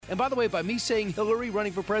And by the way, by me saying Hillary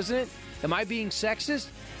running for president, am I being sexist?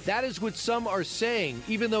 That is what some are saying,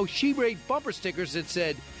 even though she made bumper stickers that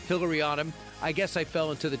said Hillary on them. I guess I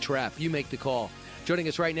fell into the trap. You make the call. Joining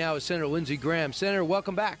us right now is Senator Lindsey Graham. Senator,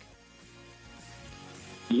 welcome back.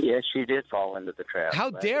 Yes, you did fall into the trap. How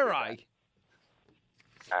dare I?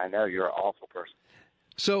 I know, you're an awful person.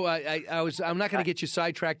 So I'm not going to get you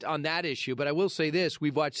sidetracked on that issue, but I will say this.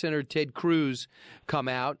 We've watched Senator Ted Cruz come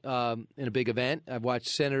out in a big event. I've watched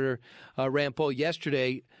Senator Rand Paul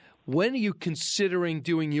yesterday. When are you considering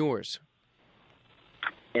doing yours?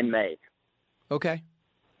 In May. Okay.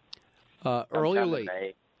 Early or late? In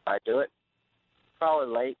May. I do it.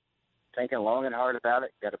 Probably late. Thinking long and hard about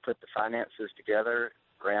it. Got to put the finances together,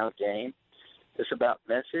 ground game. It's about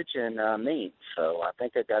message and means. So I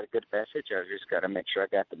think I got a good message. I just got to make sure I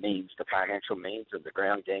got the means, the financial means and the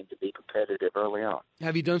ground game to be competitive early on.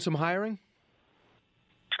 Have you done some hiring?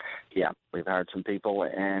 Yeah, we've hired some people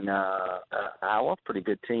in Iowa, pretty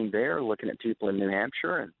good team there, looking at people in New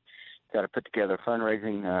Hampshire, and got to put together a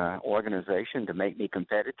fundraising organization to make me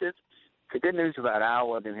competitive. The good news about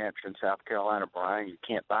Iowa, New Hampshire, and South Carolina, Brian, you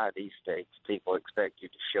can't buy these states. People expect you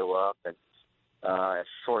to show up, and it's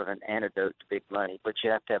sort of an antidote to big money, but you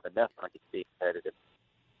have to have enough money to be competitive.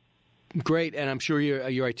 Great, and I'm sure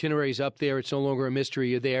your itinerary is up there. It's no longer a mystery.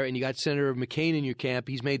 You're there, and you got Senator McCain in your camp.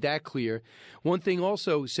 He's made that clear. One thing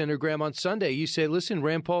also, Senator Graham, on Sunday, you said, listen,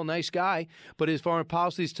 Rand Paul, nice guy, but his foreign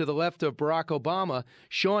policy is to the left of Barack Obama.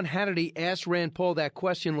 Sean Hannity asked Rand Paul that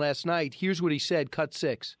question last night. Here's what he said, cut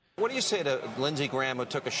 6. What do you say to Lindsey Graham, who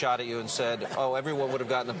took a shot at you and said, oh, everyone would have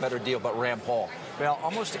gotten a better deal but Rand Paul? Well,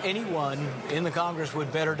 almost anyone in the Congress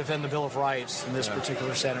would better defend the Bill of Rights than this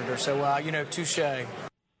particular senator. So, touche.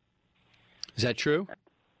 Is that true?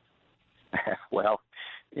 Well,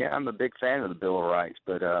 yeah, I'm a big fan of the Bill of Rights,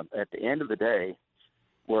 but at the end of the day,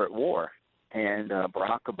 we're at war. And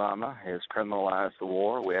Barack Obama has criminalized the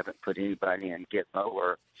war. We haven't put anybody in Gitmo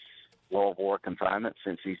or World War confinement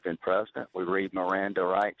since he's been president. We read Miranda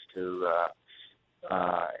rights to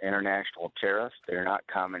international terrorists. They're not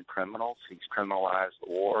common criminals. He's criminalized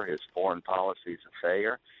the war. His foreign policy is a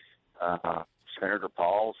failure. Senator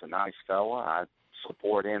Paul's a nice fellow. I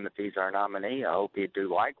support him if he's our nominee. I hope he'd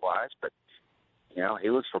do likewise. But, he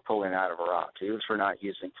was for pulling out of Iraq. He was for not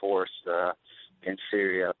using force in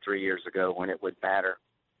Syria 3 years ago when it would matter.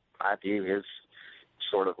 I view his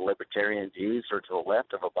sort of libertarian views are to the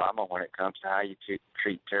left of Obama when it comes to how you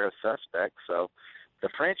treat terrorist suspects. So the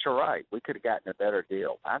French are right. We could have gotten a better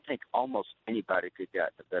deal. I think almost anybody could have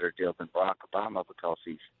gotten a better deal than Barack Obama because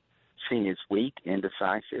he's seen as weak,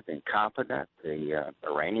 indecisive, incompetent. The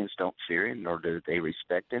Iranians don't fear him, nor do they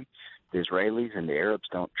respect him. The Israelis and the Arabs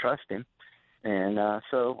don't trust him. And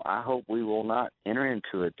so I hope we will not enter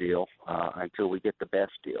into a deal until we get the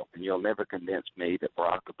best deal. And you'll never convince me that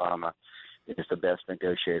Barack Obama is the best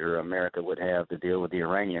negotiator America would have to deal with the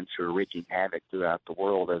Iranians who are wreaking havoc throughout the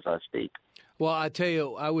world as I speak. Well, I tell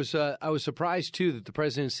you, I was surprised too that the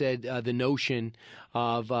president said the notion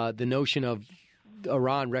of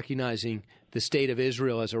Iran recognizing the state of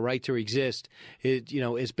Israel as a right to exist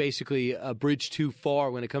is basically a bridge too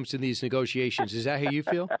far when it comes to these negotiations. Is that how you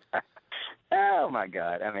feel? Oh my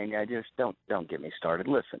God! I mean, I just don't get me started.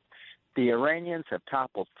 Listen. The Iranians have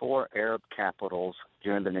toppled 4 Arab capitals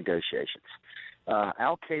during the negotiations.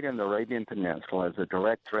 Al-Qaeda in the Arabian Peninsula is a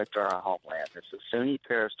direct threat to our homeland. It's a Sunni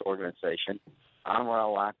terrorist organization. Anwar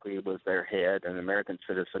al-Awlaki was their head, an American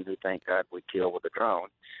citizen who, thank God, we killed with a drone.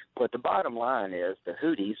 But the bottom line is the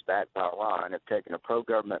Houthis, backed by Iran, have taken a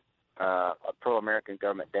pro-American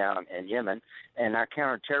government down in Yemen, and our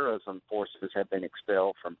counterterrorism forces have been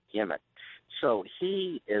expelled from Yemen. So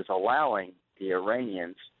he is allowing the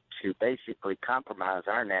Iranians to basically compromise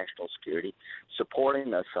our national security,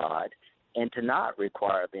 supporting Assad, and to not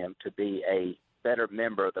require them to be a better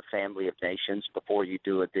member of the family of nations before you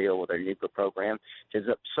do a deal with their nuclear program is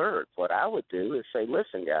absurd. What I would do is say,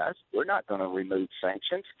 listen, guys, we're not going to remove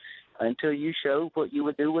sanctions until you show what you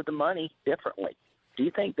would do with the money differently. Do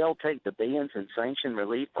you think they'll take the billions in sanction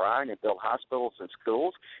relief, Brian, and build hospitals and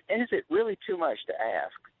schools? And is it really too much to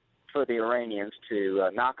ask for the Iranians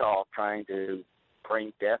to knock off trying to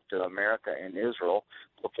bring death to America and Israel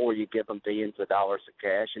before you give them billions of dollars of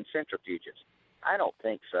cash and centrifuges? I don't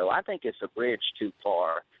think so. I think it's a bridge too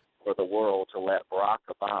far for the world to let Barack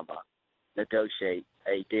Obama negotiate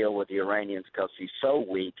a deal with the Iranians because he's so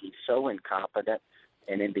weak, he's so incompetent,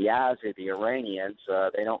 and in the eyes of the Iranians,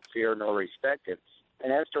 they don't fear nor respect him.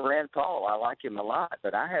 And as to Rand Paul, I like him a lot,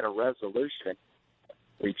 but I had a resolution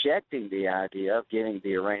rejecting the idea of giving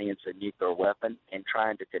the Iranians a nuclear weapon and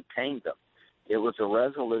trying to contain them. It was a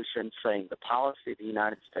resolution saying the policy of the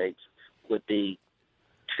United States would be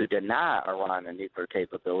to deny Iran a nuclear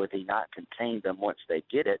capability, not contain them once they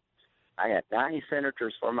get it. I had 90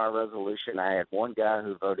 senators for my resolution. I had one guy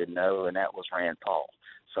who voted no, and that was Rand Paul.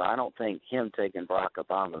 So I don't think him taking Barack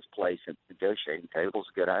Obama's place at the negotiating table is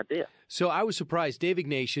a good idea. So I was surprised. Dave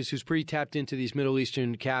Ignatius, who's pretty tapped into these Middle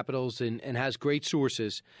Eastern capitals and has great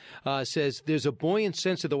sources, says there's a buoyant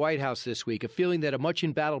sense of the White House this week, a feeling that a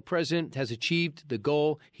much-embattled president has achieved the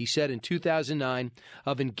goal, he said in 2009,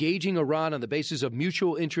 of engaging Iran on the basis of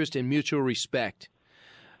mutual interest and mutual respect.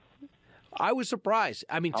 I was surprised.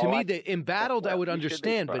 I mean, to me, the embattled I would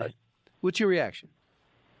understand, but what's your reaction?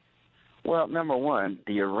 Well, number one,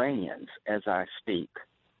 the Iranians, as I speak,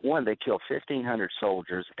 one, they killed 1,500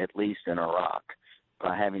 soldiers, at least in Iraq,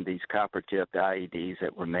 by having these copper-tipped IEDs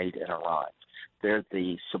that were made in Iran. They're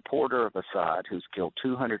the supporter of Assad, who's killed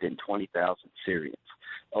 220,000 Syrians.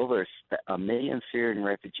 Over 1 million Syrian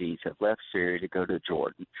refugees have left Syria to go to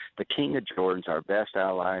Jordan. The King of Jordan's our best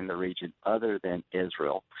ally in the region other than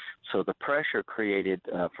Israel. So the pressure created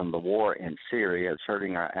from the war in Syria is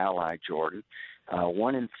hurting our ally Jordan.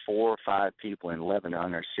 1 in 4 or 5 people in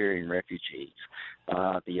Lebanon are Syrian refugees.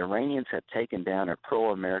 The Iranians have taken down a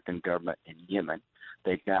pro-American government in Yemen.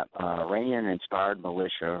 They've got Iranian-inspired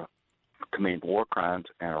militia committing war crimes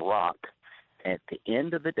in Iraq. At the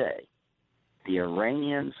end of the day, the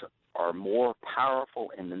Iranians are more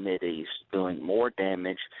powerful in the Mideast, doing more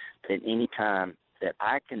damage than any time that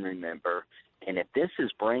I can remember. And if this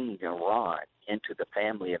is bringing Iran into the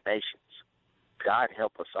family of nations, God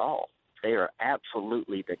help us all. They are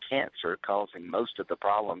absolutely the cancer causing most of the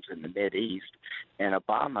problems in the Mideast, and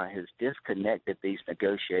Obama has disconnected these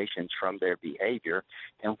negotiations from their behavior.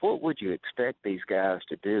 And what would you expect these guys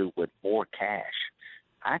to do with more cash?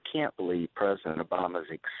 I can't believe President Obama is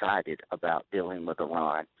excited about dealing with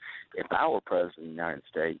Iran. If I were president of the United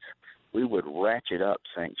States, we would ratchet up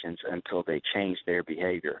sanctions until they change their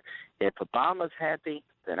behavior. If Obama's happy,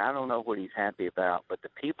 then I don't know what he's happy about, but the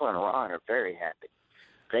people in Iran are very happy.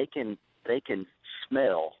 They can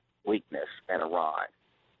smell weakness in Iran.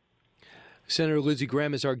 Senator Lindsey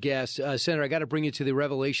Graham is our guest. Senator, I got to bring you to the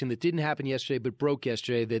revelation that didn't happen yesterday but broke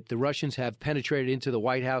yesterday, that the Russians have penetrated into the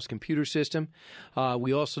White House computer system.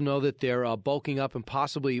 We also know that they're bulking up and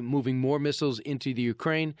possibly moving more missiles into the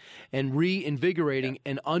Ukraine and reinvigorating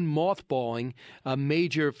and unmothballing a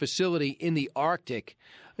major facility in the Arctic.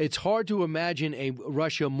 It's hard to imagine a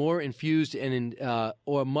Russia more infused and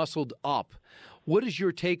or muscled up. What is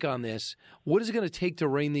your take on this? What is it going to take to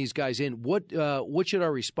rein these guys in? What should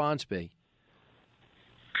our response be?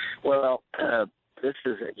 Well, this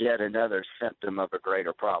is yet another symptom of a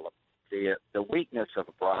greater problem. The weakness of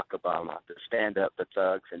Barack Obama to stand up to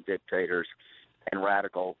thugs and dictators and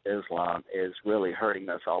radical Islam is really hurting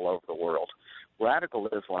us all over the world. Radical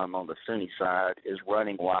Islam on the Sunni side is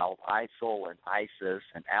running wild. ISIL and ISIS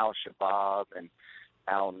and Al-Shabaab and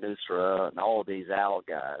Al-Nusra and all of these Al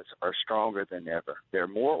guys are stronger than ever. There are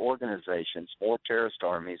more organizations, more terrorist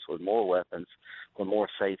armies with more weapons, with more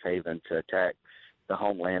safe haven to attack the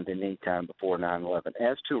homeland than any time before 9/11.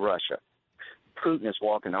 As to Russia, Putin is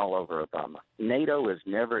walking all over Obama. NATO is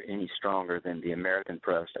never any stronger than the American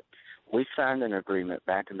president. We signed an agreement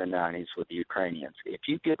back in the 90s with the Ukrainians. If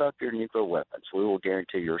you give up your nuclear weapons, we will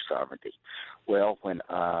guarantee your sovereignty. Well, when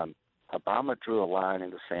Obama drew a line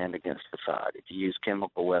in the sand against Assad, if you use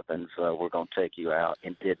chemical weapons, we're going to take you out,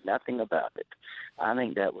 and did nothing about it. I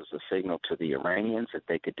think that was a signal to the Iranians that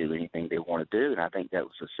they could do anything they want to do, and I think that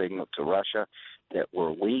was a signal to Russia that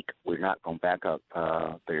we're weak. We're not going to back up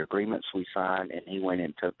the agreements we signed, and he went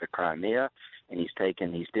and took the Crimea, and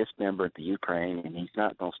he's dismembered the Ukraine, and he's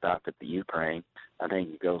not going to stop at the Ukraine. I think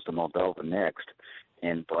he goes to Moldova next.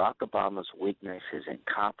 And Barack Obama's weakness, his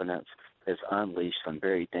incompetence, has unleashed some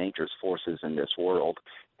very dangerous forces in this world,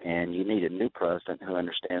 and you need a new president who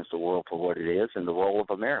understands the world for what it is and the role of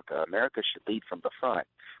America. America should lead from the front.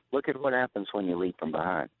 Look at what happens when you lead from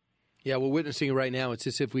behind. Yeah, we're witnessing it right now. It's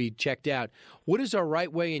as if we checked out. What is our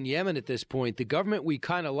right way in Yemen at this point? The government we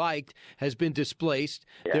kind of liked has been displaced.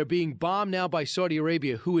 Yeah. They're being bombed now by Saudi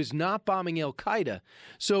Arabia, who is not bombing al-Qaeda.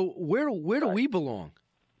 So where do we belong?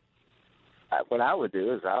 What I would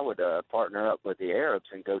do is I would partner up with the Arabs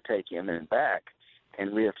and go take Yemen back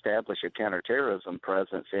and reestablish a counterterrorism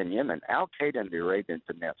presence in Yemen. Al-Qaeda and the Arabian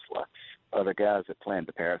Peninsula are the guys that planned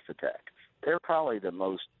the Paris attack. They're probably the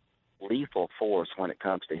most lethal force when it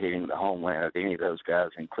comes to hitting the homeland of any of those guys,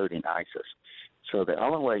 including ISIS. So the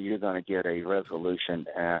only way you're going to get a resolution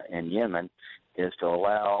in Yemen is to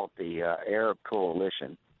allow the Arab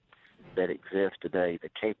coalition that exists today the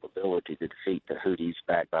capability to defeat the Houthis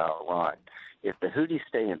backed by Iran. If the Houthis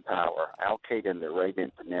stay in power, Al-Qaeda in the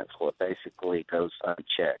Arabian Peninsula basically goes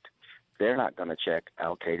unchecked. they're not going to check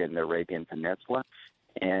al-Qaeda in the Arabian Peninsula.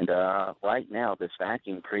 And right now, this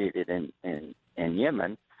vacuum created in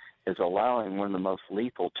Yemen is allowing one of the most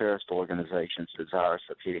lethal terrorist organizations desirous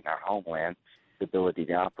of hitting our homeland the ability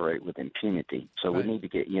to operate with impunity. So we need to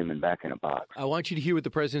get Yemen back in a box. I want you to hear what the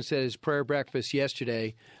president said at his prayer breakfast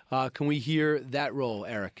yesterday. Can we hear that roll,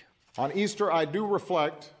 Eric? On Easter, I do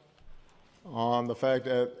reflect on the fact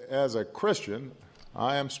that as a Christian,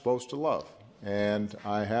 I am supposed to love. And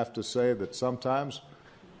I have to say that sometimes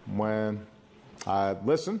when I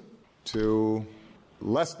listen to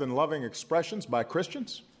less than loving expressions by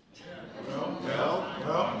Christians,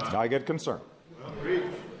 I get concerned.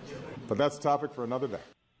 But that's a topic for another day.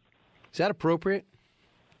 Is that appropriate?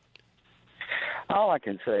 All I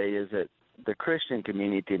can say is that the Christian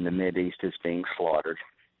community in the Mideast is being slaughtered.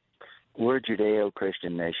 We're a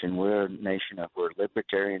Judeo-Christian nation. We're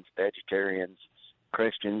libertarians, vegetarians,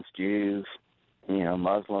 Christians, Jews,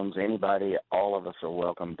 Muslims, anybody. All of us are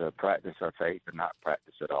welcome to practice our faith or not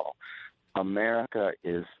practice at all. America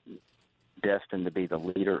is destined to be the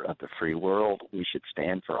leader of the free world. We should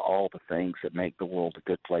stand for all the things that make the world a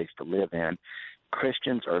good place to live in.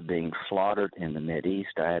 Christians are being slaughtered in the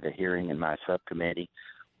Mideast. I had a hearing in my subcommittee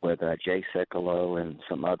with Jay Sekulow and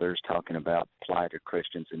some others talking about plight of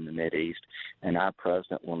Christians in the Mideast, and our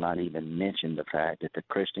president will not even mention the fact that the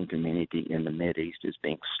Christian community in the Mideast is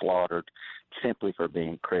being slaughtered simply for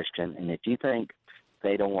being Christian. And if you think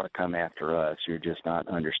they don't want to come after us, you're just not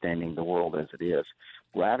understanding the world as it is.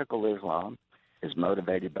 Radical Islam is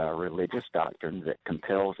motivated by a religious doctrine that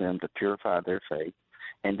compels them to purify their faith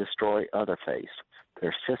and destroy other faiths.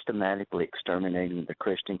 They're systematically exterminating the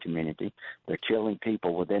Christian community. They're killing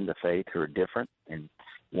people within the faith who are different and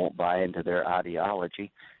won't buy into their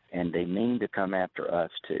ideology, and they mean to come after us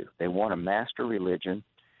too. They want a master religion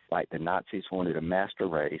like the Nazis wanted a master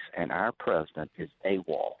race, and our president is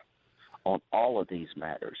AWOL on all of these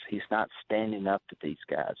matters. He's not standing up to these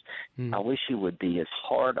guys. I wish he would be as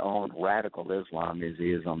hard on radical Islam as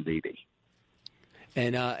he is on Bibi.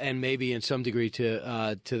 And maybe in some degree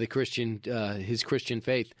to the Christian his Christian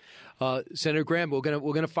faith. Senator Graham, we're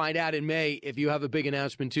gonna find out in May if you have a big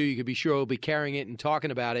announcement too. You can be sure we'll be carrying it and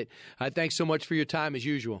talking about it. Thanks so much for your time as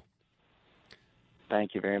usual.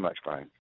 Thank you very much, Brian.